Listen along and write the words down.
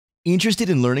Interested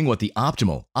in learning what the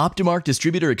optimal Optamark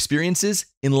distributor experience is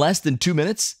in less than 2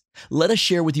 minutes? Let us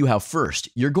share with you how first,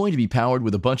 you're going to be powered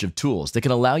with a bunch of tools that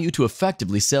can allow you to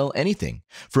effectively sell anything,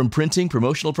 from printing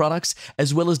promotional products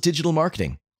as well as digital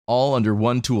marketing, all under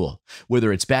one tool,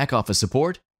 whether it's back office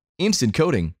support, instant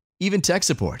coding, even tech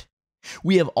support.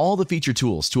 We have all the feature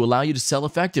tools to allow you to sell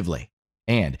effectively.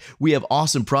 And we have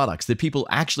awesome products that people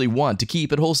actually want to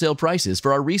keep at wholesale prices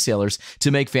for our resellers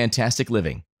to make fantastic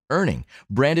living, earning,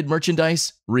 branded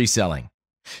merchandise, reselling.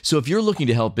 So if you're looking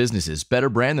to help businesses better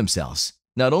brand themselves,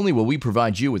 not only will we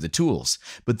provide you with the tools,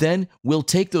 but then we'll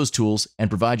take those tools and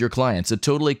provide your clients a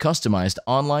totally customized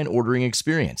online ordering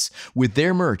experience with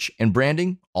their merch and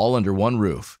branding all under one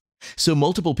roof. So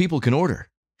multiple people can order.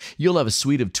 You'll have a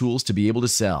suite of tools to be able to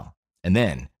sell. And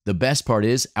then, the best part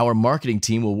is our marketing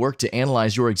team will work to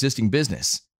analyze your existing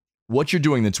business, what you're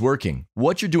doing that's working,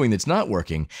 what you're doing that's not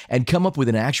working, and come up with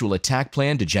an actual attack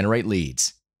plan to generate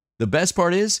leads. The best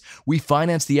part is, we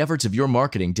finance the efforts of your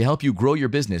marketing to help you grow your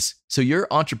business so your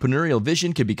entrepreneurial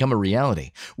vision can become a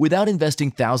reality without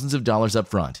investing thousands of dollars up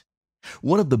front.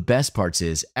 One of the best parts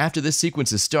is, after this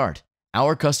sequences start,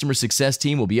 our customer success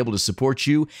team will be able to support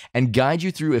you and guide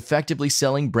you through effectively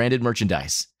selling branded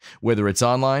merchandise, whether it's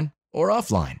online or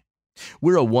offline.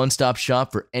 We're a one-stop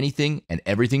shop for anything and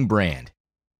everything brand.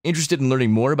 Interested in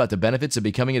learning more about the benefits of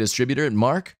becoming a distributor at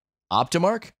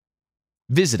Optamark?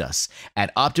 Visit us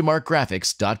at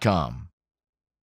optamarkgraphics.com.